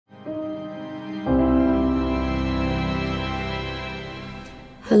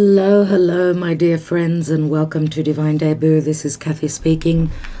Hello, hello, my dear friends, and welcome to Divine Debut. This is Kathy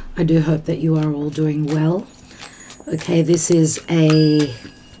speaking. I do hope that you are all doing well. Okay, this is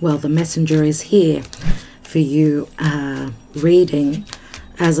the messenger is here for you reading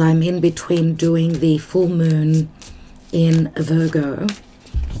as I'm in between doing the full moon in Virgo,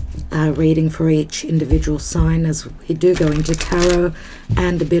 reading for each individual sign as we do go into tarot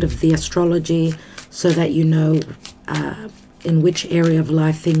and a bit of the astrology so that you know in which area of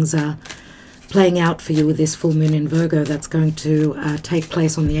life things are playing out for you with this full moon in Virgo that's going to take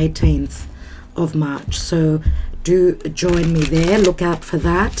place on the 18th of March. So do join me there. Look out for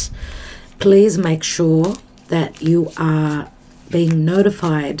that. Please make sure that you are being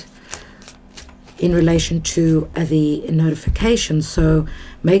notified in relation to the notifications. So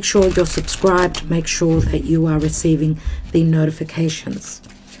make sure you're subscribed. Make sure that you are receiving the notifications,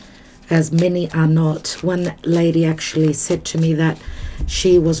 as many are not. One lady actually said to me that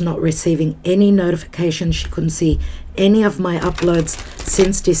she was not receiving any notifications. She couldn't see any of my uploads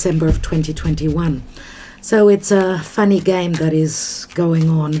since December of 2021. So it's a funny game that is going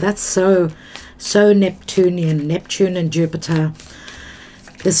on. That's so Neptunian, Neptune and Jupiter.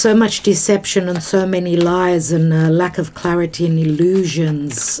 There's so much deception and so many lies and lack of clarity and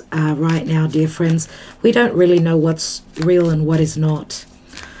illusions right now, dear friends. We don't really know what's real and what is not.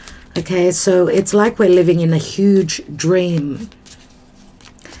 Okay, so it's like we're living in a huge dream.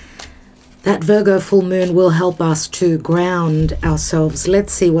 That Virgo full moon will help us to ground ourselves.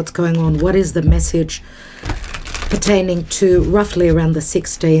 Let's see what's going on. What is the message pertaining to roughly around the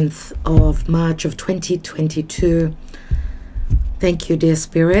 16th of March of 2022? Thank you, dear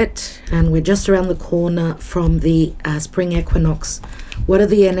Spirit. And we're just around the corner from the spring equinox. What are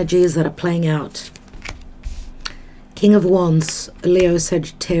the energies that are playing out? King of Wands, Leo,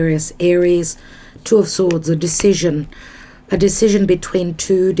 Sagittarius, Aries, Two of Swords, a decision between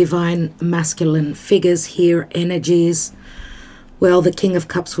two divine masculine figures here, energies. Well, the King of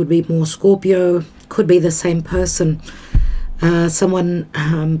Cups would be more Scorpio, could be the same person, someone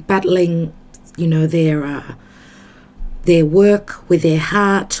battling, you know, their work with their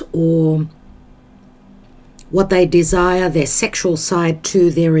heart, or what they desire, their sexual side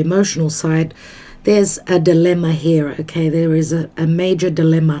to their emotional side. There's a dilemma here, okay? There is a major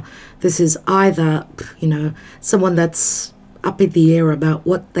dilemma. This is either, you know, someone that's up in the air about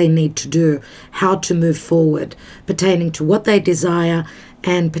what they need to do, how to move forward, pertaining to what they desire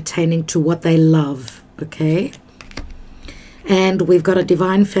and pertaining to what they love, okay? And we've got a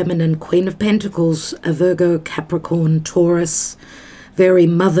divine feminine, Queen of Pentacles, a Virgo, Capricorn, Taurus, very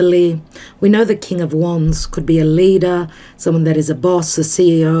motherly. We know the King of Wands could be a leader, someone that is a boss, a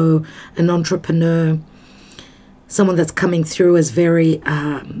CEO, an entrepreneur, someone that's coming through as very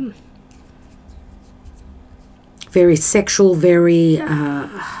sexual, very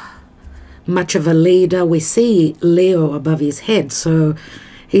much of a leader. We see Leo above his head, so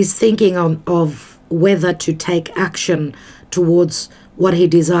he's thinking of whether to take action towards what he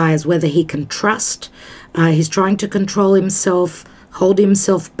desires, whether he can trust. He's trying to control himself, hold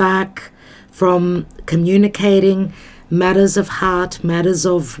himself back from communicating matters of heart, matters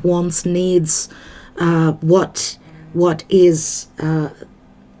of wants, needs, what is it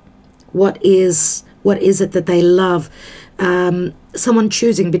that they love. Someone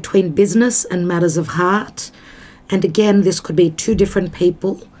choosing between business and matters of heart. And again, this could be two different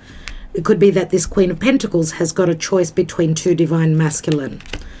people. It could be that this Queen of Pentacles has got a choice between two divine masculine.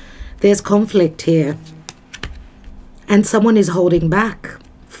 There's conflict here. And someone is holding back.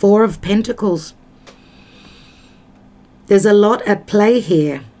 Four of Pentacles. There's a lot at play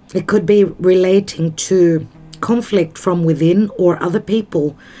here. It could be relating to conflict from within or other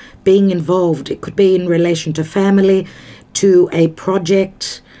people being involved. It could be in relation to family, to a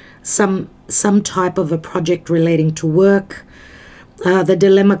project, some type of a project relating to work. The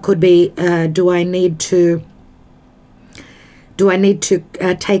dilemma could be, do I need to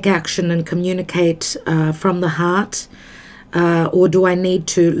take action and communicate from the heart, or do I need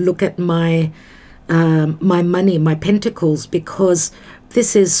to look at my money, my pentacles, because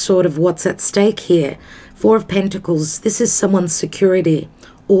this is sort of what's at stake here. Four of Pentacles, this is someone's security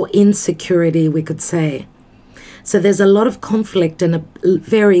or insecurity, we could say. So there's a lot of conflict and a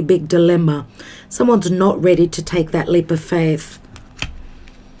very big dilemma. Someone's not ready to take that leap of faith.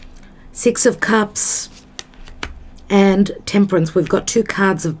 Six of Cups and Temperance. We've got two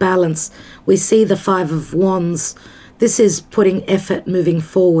cards of balance. We see the Five of Wands. This is putting effort moving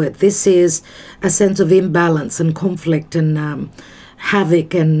forward. This is a sense of imbalance and conflict and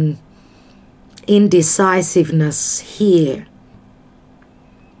havoc and indecisiveness here.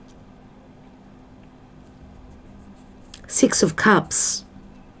 Six of Cups.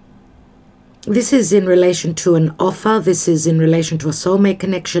 This is in relation to an offer. This is in relation to a soulmate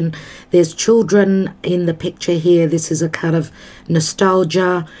connection. There's children in the picture here. This is a kind of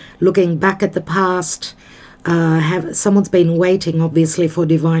nostalgia, looking back at the past. Someone's been waiting, obviously, for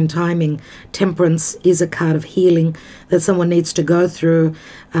divine timing. Temperance is a card of healing that someone needs to go through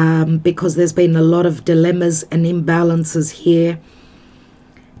because there's been a lot of dilemmas and imbalances here.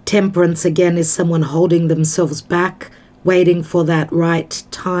 Temperance, again, is someone holding themselves back, waiting for that right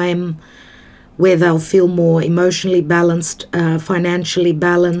time where they'll feel more emotionally balanced, financially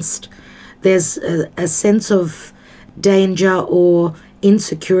balanced. There's a sense of danger or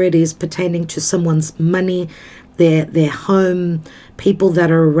insecurities pertaining to someone's money, their home, people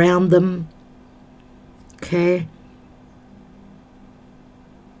that are around them. Okay.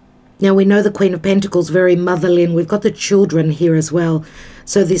 Now we know the Queen of Pentacles, very motherly, and we've got the children here as well.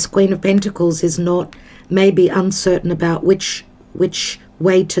 So this Queen of Pentacles is not maybe uncertain about which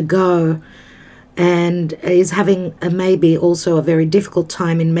way to go, and is having maybe also a very difficult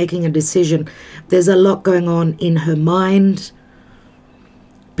time in making a decision. There's a lot going on in her mind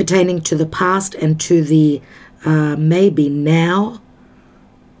pertaining to the past and to the maybe now.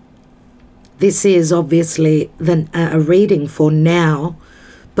 This is obviously a reading for now,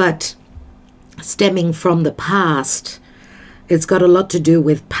 but stemming from the past. It's got a lot to do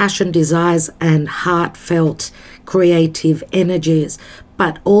with passion, desires, and heartfelt creative energies.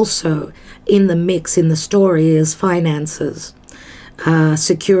 But also in the mix, in the story, is finances,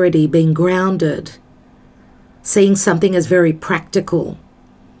 security, being grounded, seeing something as very practical.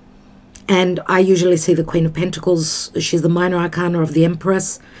 And I usually see the Queen of Pentacles, she's the minor arcana of the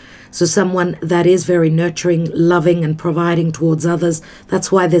Empress. So someone that is very nurturing, loving, and providing towards others.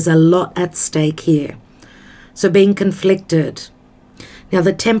 That's why there's a lot at stake here. So being conflicted. Now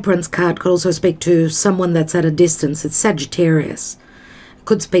the Temperance card could also speak to someone that's at a distance. It's Sagittarius. It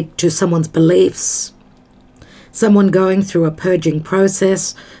could speak to someone's beliefs. Someone going through a purging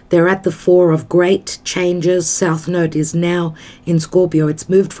process. They're at the fore of great changes. South Node is now in Scorpio. It's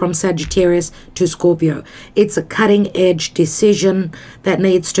moved from Sagittarius to Scorpio. It's a cutting-edge decision that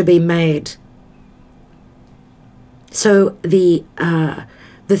needs to be made. So the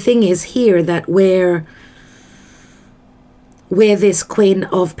thing is here that where this Queen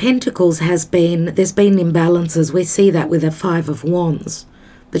of Pentacles has been, there's been imbalances. We see that with the Five of Wands.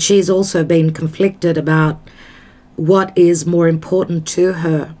 But she's also been conflicted about what is more important to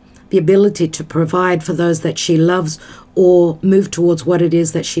her, the ability to provide for those that she loves or move towards what it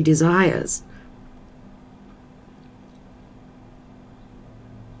is that she desires.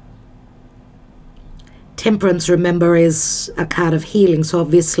 Temperance, remember, is a card of healing. So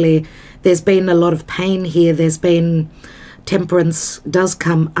obviously there's been a lot of pain here. There's been, Temperance does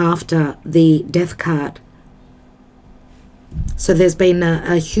come after the Death card. So there's been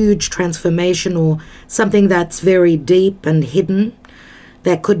a huge transformation or something that's very deep and hidden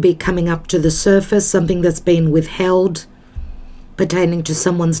that could be coming up to the surface, something that's been withheld pertaining to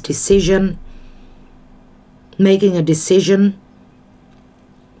someone's decision, making a decision,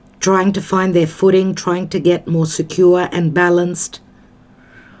 trying to find their footing, trying to get more secure and balanced,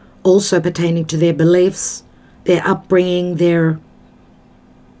 also pertaining to their beliefs, their upbringing, their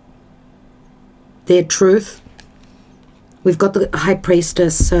truth. We've got the High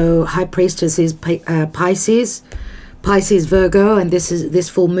Priestess. So High Priestess is Pisces, Virgo, and this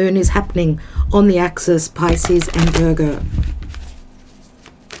full moon is happening on the axis Pisces and Virgo.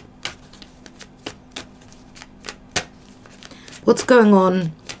 What's going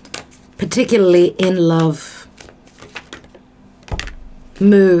on, particularly in love?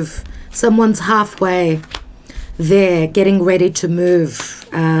 Move. Someone's halfway there, getting ready to move.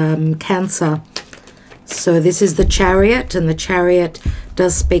 Cancer. So this is the Chariot, and the Chariot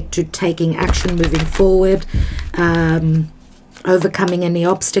does speak to taking action, moving forward, overcoming any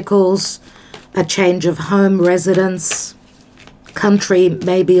obstacles, a change of home, residence, country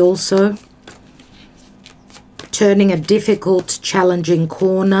maybe also, turning a difficult, challenging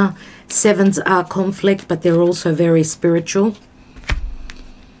corner. Sevens are conflict, but they're also very spiritual.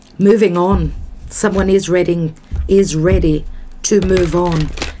 Moving on. Someone is ready to move on,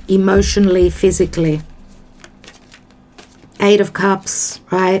 emotionally, physically. Eight of Cups,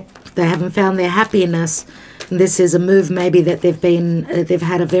 right? They haven't found their happiness. And this is a move maybe that they've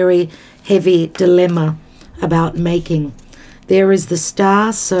had a very heavy dilemma about making. There is the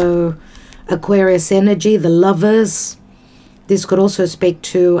Star, so Aquarius energy, the Lovers. This could also speak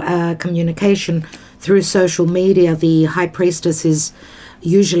to communication through social media. The High Priestess is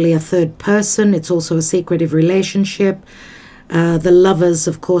usually a third person. It's also a secretive relationship. The Lovers,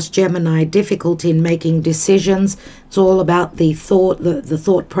 of course, Gemini, difficulty in making decisions. It's all about the thought, the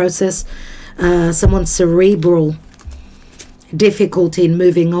thought process. someone's cerebral, difficulty in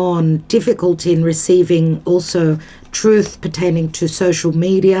moving on, difficulty in receiving also truth pertaining to social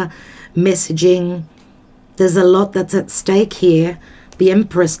media, messaging. There's a lot that's at stake here. The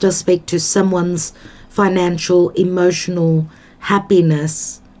Empress does speak to someone's financial, emotional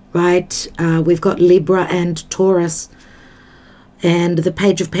happiness, right? We've got Libra and Taurus. And the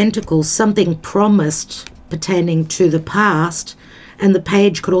Page of Pentacles, something promised pertaining to the past. And the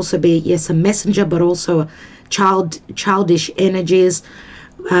page could also be, yes, a messenger, but also childish energies,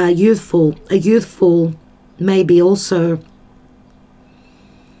 a youthful, maybe also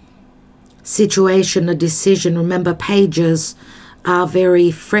situation, a decision. Remember, pages are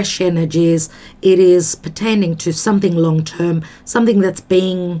very fresh energies. It is pertaining to something long-term, something that's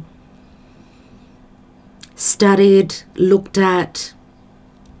being studied, looked at.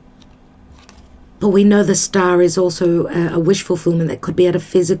 But we know the star is also a wish fulfillment that could be at a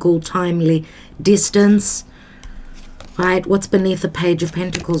physical, timely distance. Right? What's beneath the Page of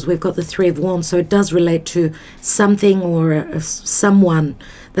Pentacles? We've got the Three of Wands, so it does relate to something or someone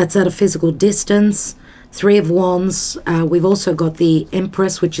that's at a physical distance. Three of Wands. We've also got the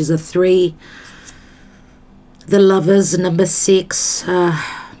Empress, which is a 3. The Lovers, number 6.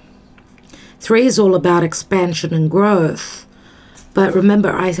 3 is all about expansion and growth. But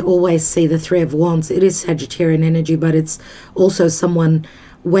remember, I always see the Three of Wands. It is Sagittarian energy, but it's also someone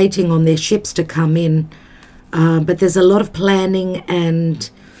waiting on their ships to come in. But there's a lot of planning, and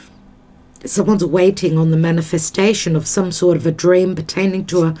someone's waiting on the manifestation of some sort of a dream pertaining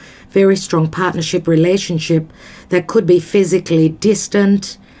to a very strong partnership relationship that could be physically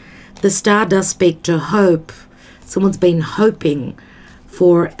distant. The star does speak to hope. Someone's been hoping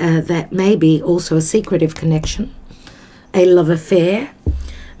for that, maybe also a secretive connection, a love affair.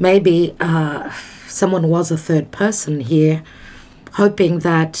 Maybe someone was a third person here, hoping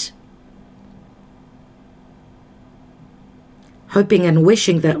and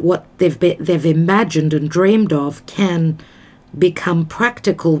wishing that what they've imagined and dreamed of can become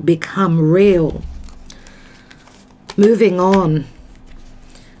practical, become real. Moving on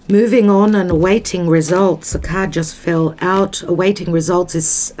and awaiting results. The card just fell out. Awaiting results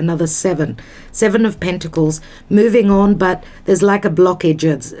is another 7 of Pentacles. Moving on, but there's like a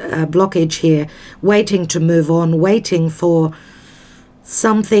blockage here, waiting to move on, waiting for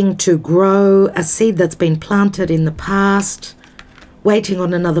something to grow, a seed that's been planted in the past, waiting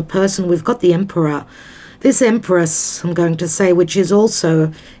on another person. We've got the Emperor. This Empress, I'm going to say, which is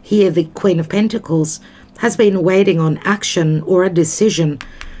also here the Queen of Pentacles, has been waiting on action or a decision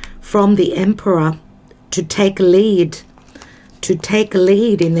from the Emperor to take lead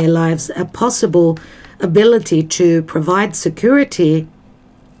in their lives, a possible ability to provide security.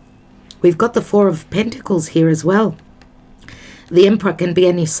 We've got the Four of Pentacles here as well. The Emperor can be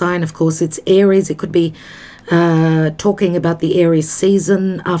any sign, of course. It's Aries. It could be talking about the Aries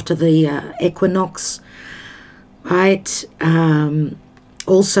season after the equinox, right?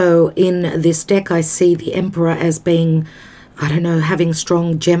 Also in this deck, I see the Emperor as being, I don't know, having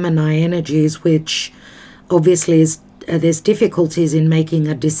strong Gemini energies, which obviously is there's difficulties in making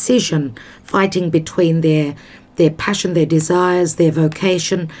a decision, fighting between their passion, their desires, their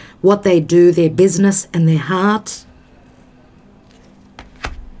vocation, what they do, their business and their heart.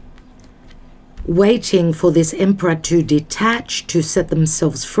 Waiting for this Emperor to detach, to set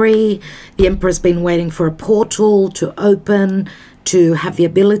themselves free. The Emperor's been waiting for a portal to open, to have the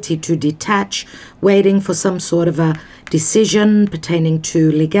ability to detach, waiting for some sort of a decision pertaining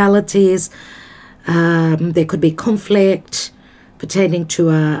to legalities. There could be conflict pertaining to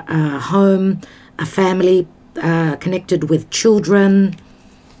a home, a family connected with children.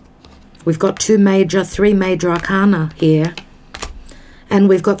 We've got 3 major arcana here. And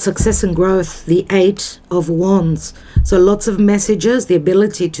we've got success and growth, the 8 of Wands. So lots of messages, the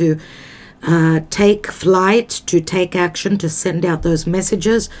ability to take flight, to take action, to send out those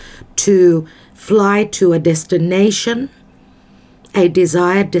messages, to fly to a destination, a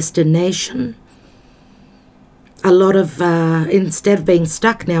desired destination. A lot of, instead of being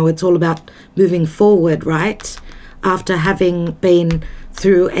stuck now, it's all about moving forward, right? After having been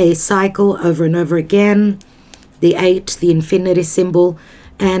through a cycle over and over again. The 8, the infinity symbol,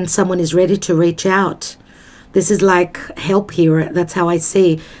 and someone is ready to reach out. This is like help here. That's how I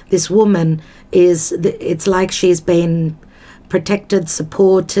see this woman is. It's like she's been protected,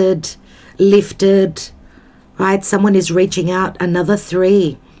 supported, lifted, right? Someone is reaching out. Another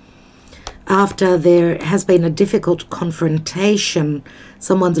 3. After there has been a difficult confrontation,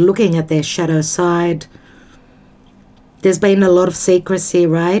 someone's looking at their shadow side. There's been a lot of secrecy,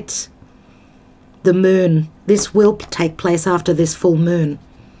 right? The moon. This will take place after this full moon.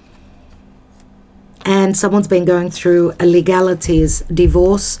 And someone's been going through illegalities,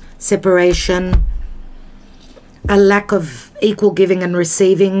 divorce, separation, a lack of equal giving and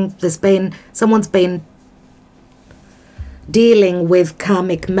receiving. Someone's been dealing with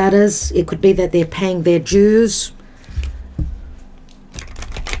karmic matters. It could be that they're paying their dues,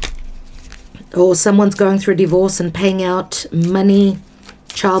 or someone's going through divorce and paying out money,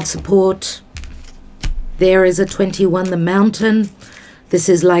 child support. There is a 21, the mountain. This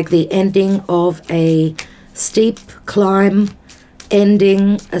is like the ending of a steep climb,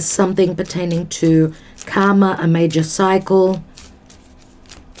 ending as something pertaining to karma, a major cycle,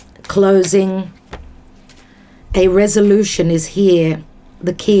 closing. A resolution is here,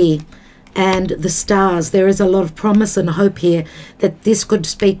 the key, and the stars. There is a lot of promise and hope here that this could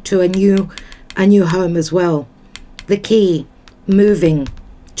speak to a new home as well. The key, moving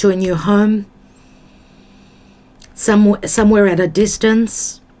to a new home, somewhere at a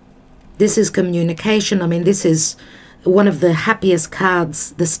distance. This is communication. I mean, this is one of the happiest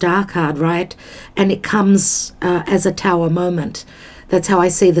cards, the star card, right? And it comes as a tower moment. That's how I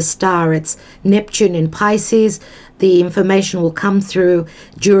see the star. It's Neptune in Pisces. The information will come through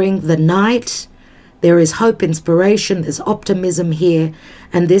during the night. There is hope, inspiration, there's optimism here.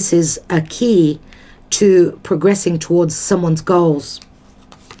 And this is a key to progressing towards someone's goals.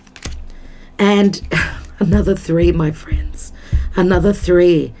 And another 3, my friends. Another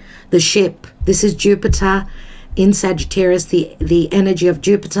 3. The ship. This is Jupiter in Sagittarius, the energy of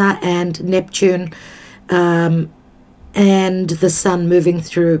Jupiter and Neptune. And the sun moving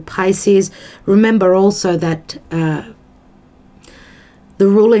through Pisces. Remember also that the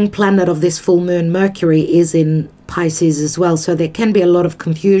ruling planet of this full moon, Mercury, is in Pisces as well. So there can be a lot of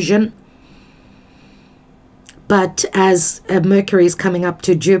confusion. But as Mercury is coming up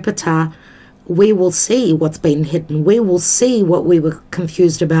to Jupiter, we will see what's been hidden. We will see what we were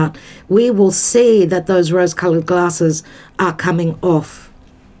confused about. We will see that those rose-colored glasses are coming off.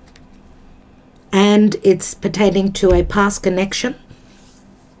 And it's pertaining to a past connection.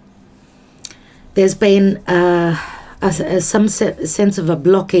 There's been some sense of a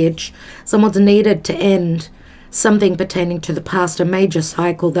blockage. Someone's needed to end something pertaining to the past, a major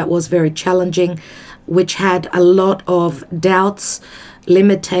cycle that was very challenging, which had a lot of doubts,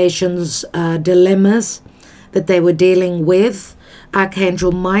 limitations, dilemmas that they were dealing with.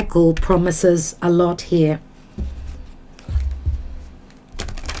 Archangel Michael promises a lot here.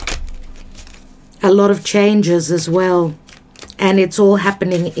 A lot of changes as well, and it's all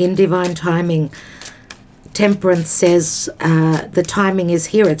happening in divine timing. Temperance says the timing is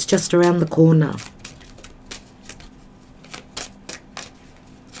here, it's just around the corner.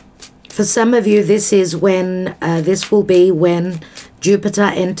 For some of you, this is when, this will be when Jupiter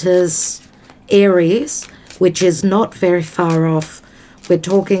enters Aries, which is not very far off. We're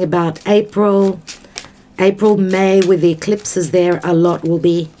talking about April, May, with the eclipses there, a lot will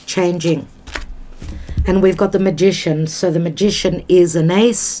be changing. And we've got the Magician. So the Magician is an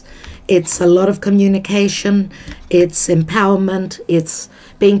ace. It's a lot of communication. It's empowerment. It's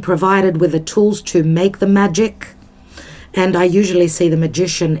being provided with the tools to make the magic. And I usually see the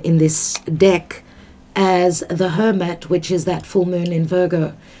Magician in this deck as the Hermit, which is that full moon in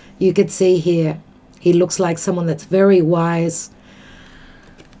Virgo. You could see here, he looks like someone that's very wise,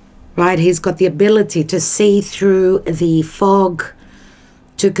 right? He's got the ability to see through the fog,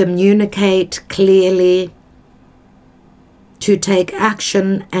 to communicate clearly, to take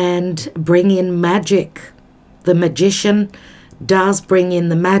action and bring in magic. The Magician does bring in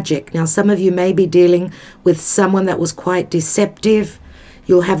the magic. Now, some of you may be dealing with someone that was quite deceptive.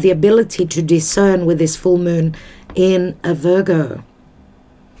 You'll have the ability to discern with this full moon in a Virgo.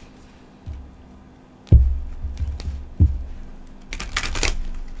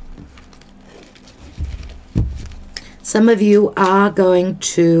 Some of you are going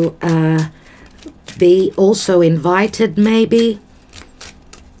to be also invited maybe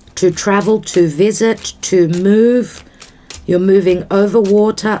to travel, to visit, to move. You're moving over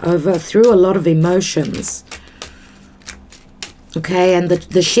water, through a lot of emotions. Okay, and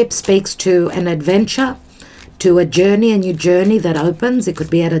the ship speaks to an adventure, to a journey, a new journey that opens. It could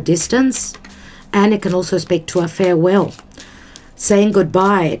be at a distance, and it can also speak to a farewell, saying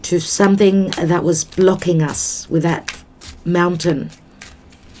goodbye to something that was blocking us with that mountain.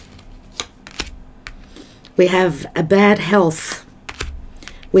 We have a bad health.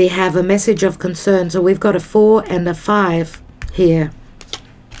 We have a message of concern. So we've got a 4 and a 5 here.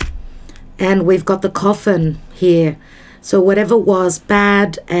 And we've got the coffin here. So whatever was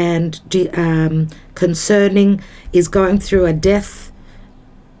bad and concerning is going through a death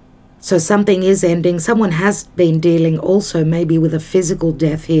So something is ending. Someone has been dealing also maybe with a physical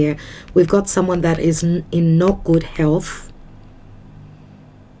death here. We've got someone that is in not good health.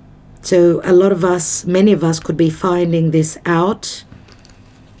 So a lot of us, many of us could be finding this out.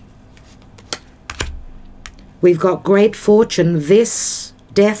 We've got great fortune, this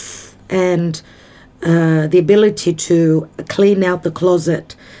death and the ability to clean out the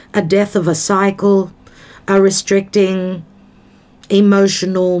closet, a death of a cycle, a restricting,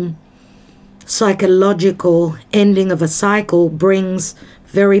 emotional, psychological ending of a cycle brings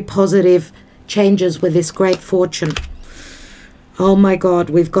very positive changes with this great fortune. Oh my God,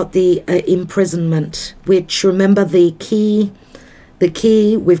 we've got the imprisonment, which, remember, the key,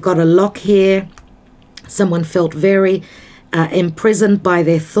 we've got a lock here. Someone felt very imprisoned by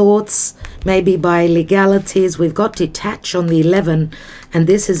their thoughts, maybe by legalities. We've got detach on the 11, and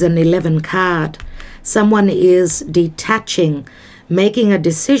this is an 11 card. Someone is detaching, making a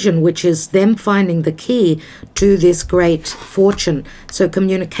decision, which is them finding the key to this great fortune. So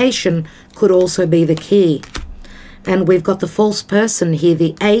communication could also be the key. And we've got the false person here,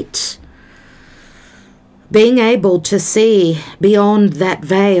 the 8. Being able to see beyond that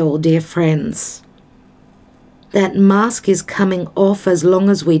veil, dear friends. That mask is coming off as long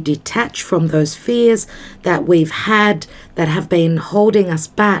as we detach from those fears that we've had that have been holding us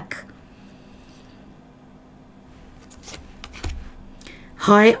back.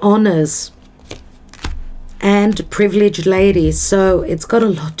 High honors and privileged ladies. So it's got a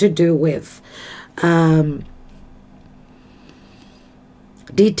lot to do with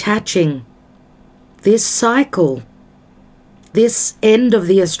detaching this cycle. This end of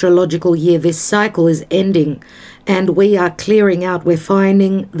the astrological year, this cycle is ending, and we are clearing out. We're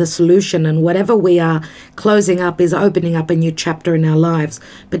finding the solution, and whatever we are closing up is opening up a new chapter in our lives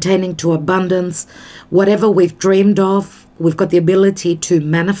pertaining to abundance. Whatever we've dreamed of, we've got the ability to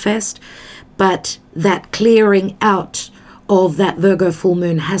manifest, but that clearing out of that Virgo full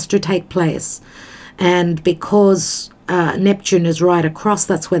moon has to take place. And because Neptune is right across,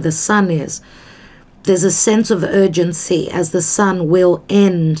 that's where the sun is. There's a sense of urgency as the sun will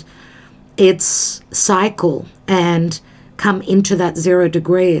end its cycle and come into that 0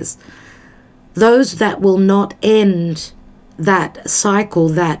 degrees. Those that will not end that cycle,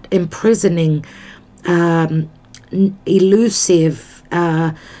 that imprisoning, elusive,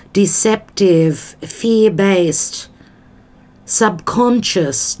 deceptive, fear-based,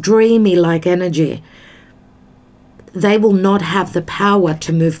 subconscious, dreamy-like energy, they will not have the power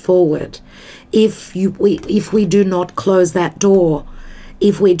to move forward. If we do not close that door,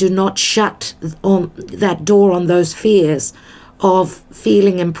 if we do not shut on that door on those fears of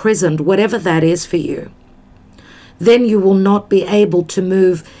feeling imprisoned, whatever that is for you, then you will not be able to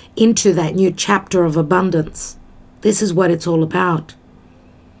move into that new chapter of abundance. This is what it's all about.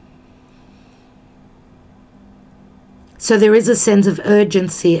 So there is a sense of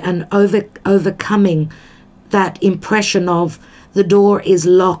urgency and overcoming that impression of the door is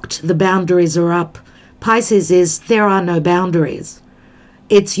locked, the boundaries are up. Pisces is there are no boundaries.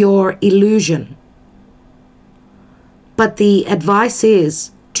 It's your illusion. But the advice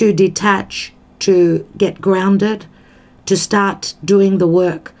is to detach, to get grounded, to start doing the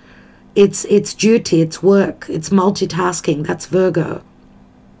work. It's duty, it's work, it's multitasking. That's Virgo.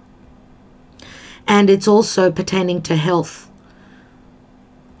 And it's also pertaining to health,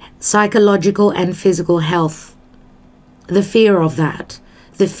 psychological and physical health. The fear of that,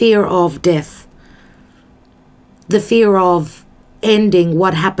 the fear of death, the fear of ending,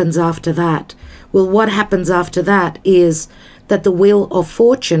 what happens after that? Well, what happens after that is that the wheel of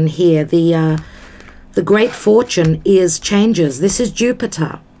fortune here, the great fortune is changes. This is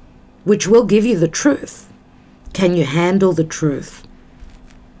Jupiter, which will give you the truth. Can you handle the truth?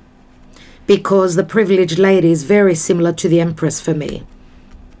 Because the privileged lady is very similar to the Empress for me.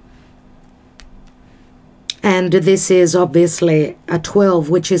 And this is obviously a 12,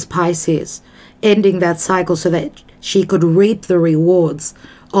 which is Pisces, ending that cycle so that she could reap the rewards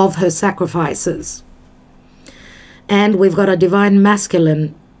of her sacrifices. And we've got a divine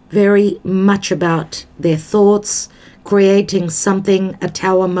masculine, very much about their thoughts, creating something, a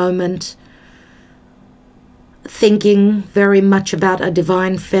tower moment, thinking very much about a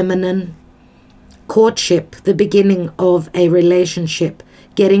divine feminine, courtship, the beginning of a relationship,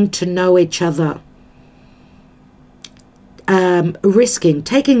 getting to know each other. Risking,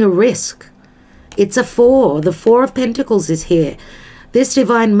 taking a risk. It's a 4. The 4 of Pentacles is here. This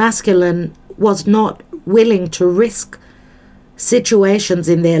divine masculine was not willing to risk situations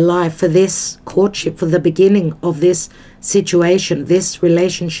in their life, for this courtship, for the beginning of this situation, this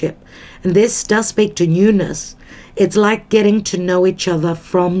relationship. And this does speak to newness. It's like getting to know each other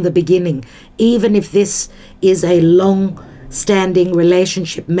from the beginning, even if this is a long-standing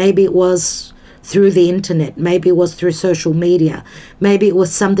relationship. Maybe it was through the internet, maybe it was through social media, maybe it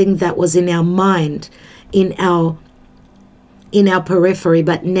was something that was in our mind, in our periphery,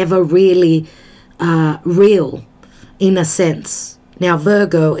 but never really real, in a sense. Now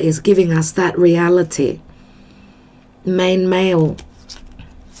Virgo is giving us that reality. Main male,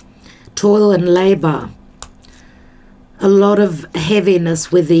 toil and labor. A lot of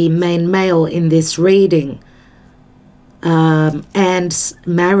heaviness with the main male in this reading, and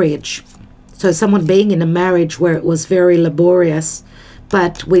marriage. So someone being in a marriage where it was very laborious,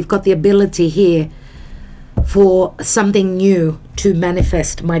 but we've got the ability here for something new to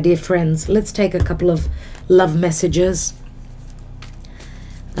manifest, my dear friends. Let's take a couple of love messages.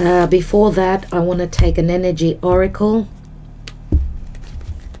 Before that, I want to take an energy oracle.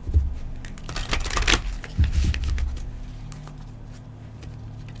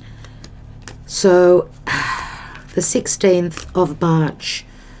 So, the 16th of March.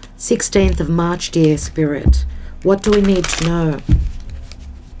 16th of March, dear Spirit. What do we need to know?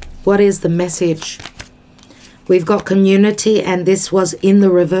 What is the message? We've got community, and this was in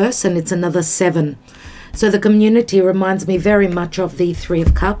the reverse, and it's another 7. So the community reminds me very much of the 3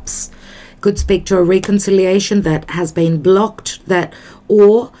 of Cups. Could speak to a reconciliation that has been blocked,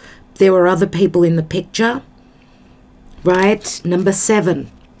 or there were other people in the picture. Right? Number 7.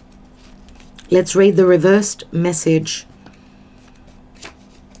 Let's read the reversed message.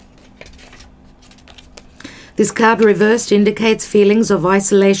 This card reversed indicates feelings of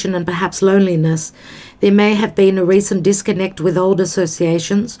isolation and perhaps loneliness. There may have been a recent disconnect with old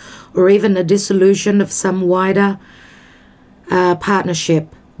associations, or even a dissolution of some wider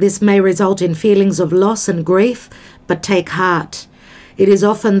partnership. This may result in feelings of loss and grief, but take heart. It is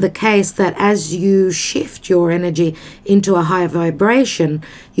often the case that as you shift your energy into a higher vibration,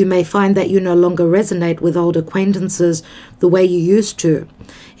 you may find that you no longer resonate with old acquaintances the way you used to.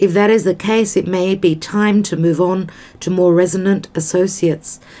 If that is the case, it may be time to move on to more resonant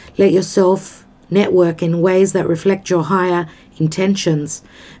associates. Let yourself network in ways that reflect your higher intentions.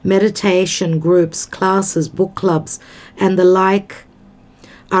 Meditation groups, classes, book clubs, and the like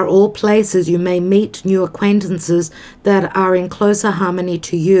are all places you may meet new acquaintances that are in closer harmony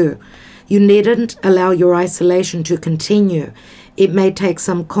to you. You needn't allow your isolation to continue. It may take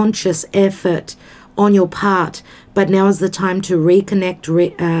some conscious effort on your part, but now is the time to reconnect,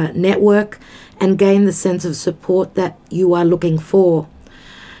 network, and gain the sense of support that you are looking for.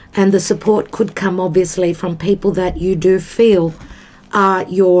 And the support could come obviously from people that you do feel are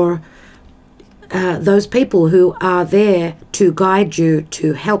those people who are there to guide you,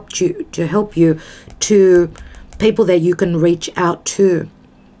 to help you, to people that you can reach out to.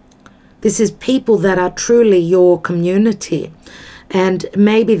 This is people that are truly your community. And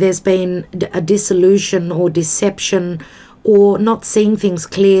maybe there's been a dissolution or deception or not seeing things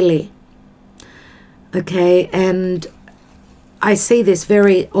clearly. Okay, and I see this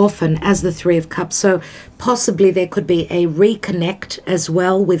very often as the 3 of Cups. So possibly there could be a reconnect as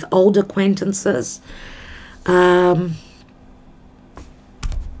well with old acquaintances. And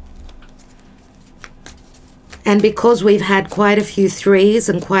because we've had quite a few 3s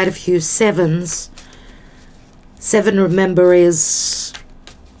and quite a few 7s, 7, remember, it is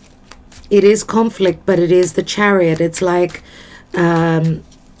conflict, but it is the Chariot. It's like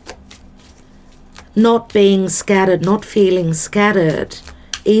not being scattered, not feeling scattered,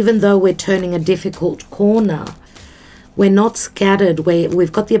 even though we're turning a difficult corner. We're not scattered.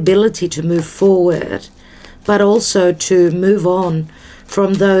 We've got the ability to move forward, but also to move on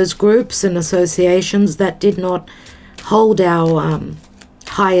from those groups and associations that did not hold our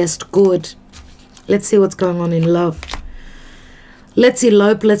highest good. Let's see what's going on in love. Let's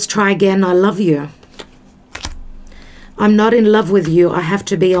elope. Let's try again. I love you. I'm not in love with you. I have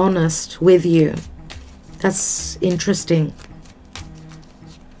to be honest with you. That's interesting.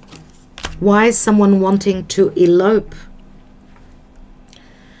 Why is someone wanting to elope?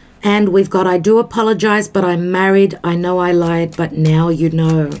 And we've got, I do apologize, but I'm married. I know I lied, but now you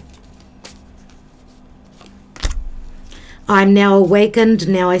know. I'm now awakened.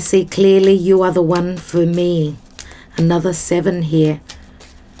 Now I see clearly you are the one for me. Another 7 here.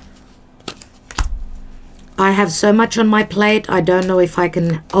 I have so much on my plate. I don't know if I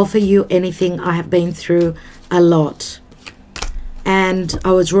can offer you anything. I have been through a lot. And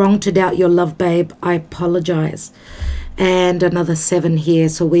I was wrong to doubt your love, babe. I apologize. And another 7 here.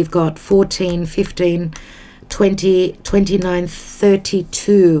 So we've got 14, 15,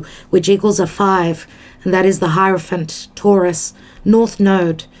 2932, which equals a 5, and that is the Hierophant, Taurus, North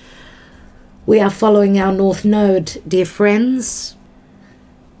Node. We are following our North Node, dear friends.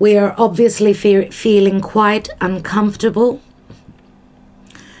 We are obviously feeling quite uncomfortable,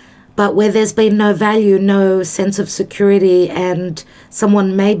 but where there's been no value, no sense of security, and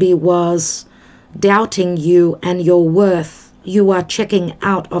someone maybe was doubting you and your worth, you are checking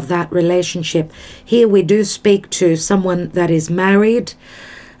out of that relationship. Here we do speak to someone that is married.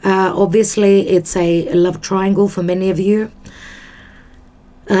 Obviously, it's a love triangle for many of you.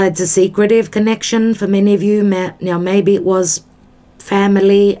 It's a secretive connection for many of you. Now, maybe it was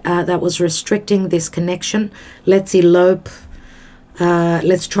family that was restricting this connection. Let's elope.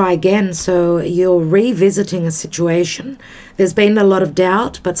 Let's try again. So you're revisiting a situation. There's been a lot of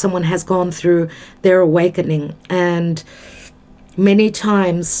doubt, but someone has gone through their awakening. And many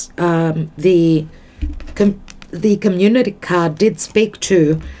times the community card did speak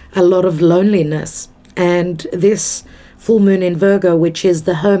to a lot of loneliness. And this full moon in Virgo, which is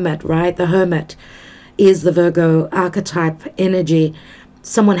the hermit, right? The hermit is the Virgo archetype energy.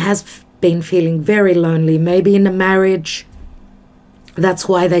 Someone has been feeling very lonely, maybe in a marriage. That's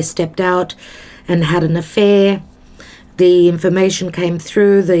why they stepped out and had an affair. The information came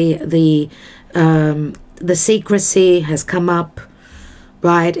through, the secrecy has come up,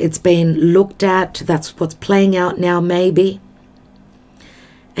 right? It's been looked at. That's what's playing out now, maybe.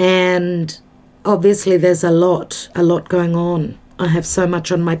 And obviously there's a lot going on. I have so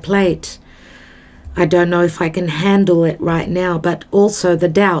much on my plate. I don't know if I can handle it right now, but also the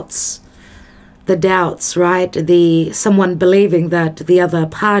doubts, right? Someone believing that the other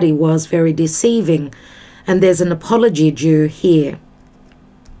party was very deceiving, and there's an apology due here.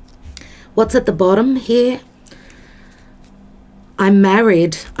 What's at the bottom here? I'm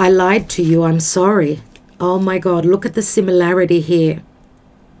married. I lied to you. I'm sorry. Oh my God, look at the similarity here.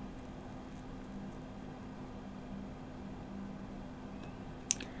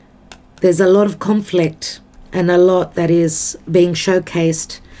 There's a lot of conflict and a lot that is being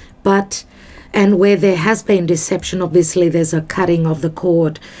showcased, and where there has been deception, obviously there's a cutting of the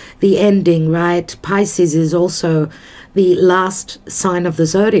cord, the ending, right? Pisces is also the last sign of the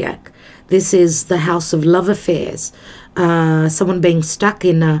zodiac. This is the house of love affairs. Someone being stuck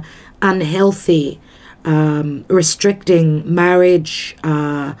in a unhealthy, restricting marriage.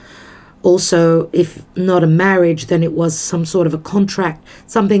 Also, if not a marriage, then it was some sort of a contract,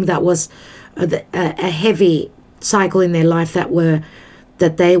 something that was a heavy cycle in their life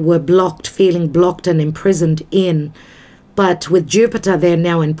that they were blocked, feeling blocked and imprisoned in. But with Jupiter, they're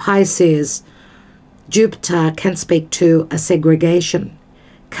now in Pisces. Jupiter can speak to a segregation,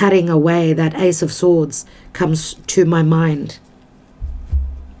 cutting away. That Ace of Swords comes to my mind.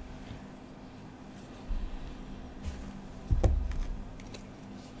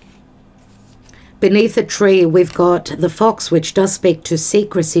 Beneath a tree, we've got the fox, which does speak to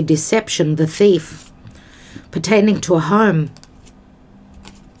secrecy, deception, the thief, pertaining to a home.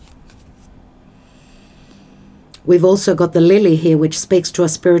 We've also got the lily here, which speaks to a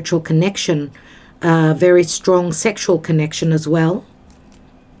spiritual connection, very strong sexual connection as well.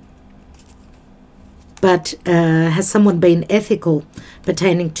 But has someone been ethical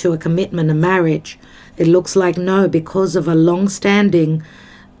pertaining to a commitment, a marriage? It looks like no, because of a long-standing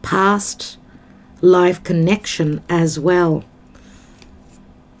past life connection as well.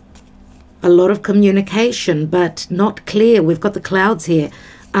 A lot of communication, but not clear. We've got the clouds here.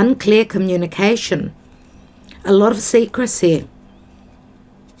 Unclear communication. A lot of secrecy.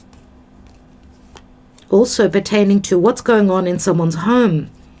 Also pertaining to what's going on in someone's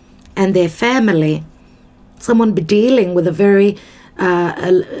home and their family. Someone be dealing with a very,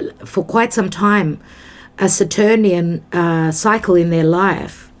 for quite some time, a Saturnian cycle in their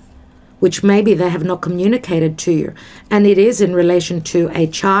life, which maybe they have not communicated to you. And it is in relation to a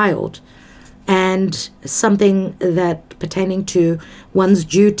child and something that pertaining to one's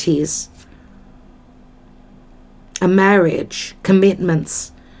duties, a marriage,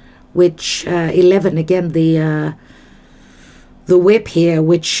 commitments, which 11, again, the whip here,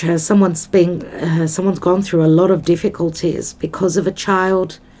 which someone's gone through a lot of difficulties because of a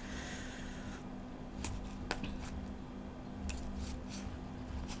child.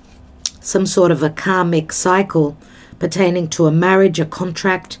 Some sort of a karmic cycle pertaining to a marriage, a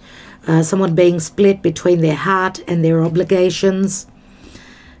contract, someone being split between their heart and their obligations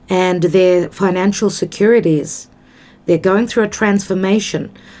and their financial securities. They're going through a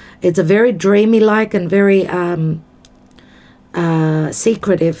transformation. It's a very dreamy-like and very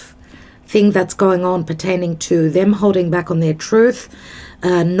secretive thing that's going on pertaining to them holding back on their truth,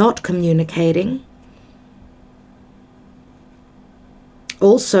 not communicating.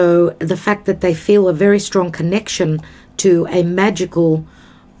 also the fact that they feel a very strong connection to a magical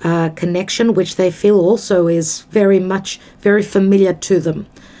connection, which they feel also is very familiar to them,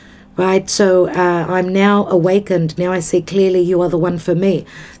 right? So I'm now awakened. Now I see clearly you are the one for me.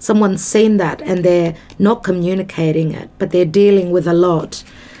 Someone's seen that and they're not communicating it, but they're dealing with a lot.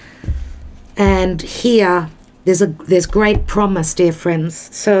 And here there's great promise, dear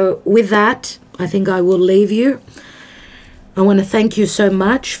friends. So with that, I think I will leave you. I want to thank you so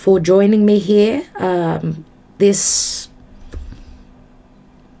much for joining me here. This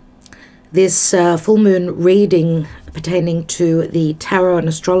full moon reading pertaining to the tarot and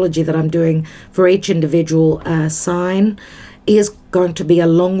astrology that I'm doing for each individual sign is going to be a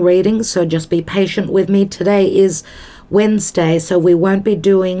long reading, so just be patient with me. Today is Wednesday, so we won't be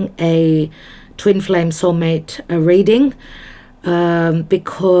doing a twin flame soulmate reading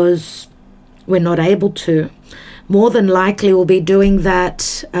because we're not able to. More than likely we'll be doing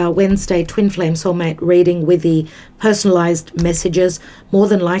that Wednesday twin flame soulmate reading with the personalized messages, more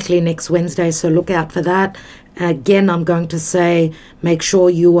than likely next Wednesday, so look out for that. Again, I'm going to say make sure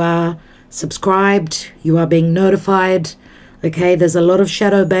you are subscribed, you are being notified. Okay, there's a lot of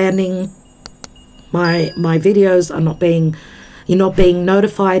shadow banning. My videos are you're not being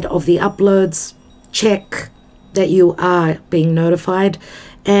notified of the uploads. Check that you are being notified.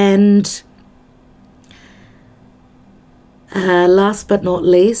 And last but not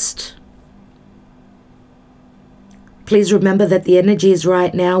least, please remember that the energies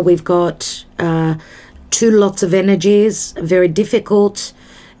right now, we've got two lots of energies, very difficult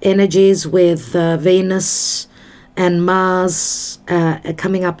energies with Venus and Mars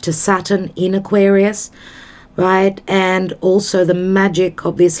coming up to Saturn in Aquarius, right? And also the magic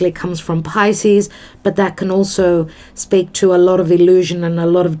obviously comes from Pisces, but that can also speak to a lot of illusion and a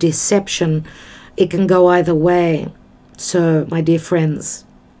lot of deception. It can go either way. So, my dear friends,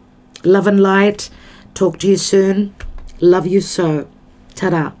 love and light. Talk to you soon. Love you so.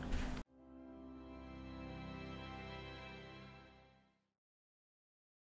 Ta-da.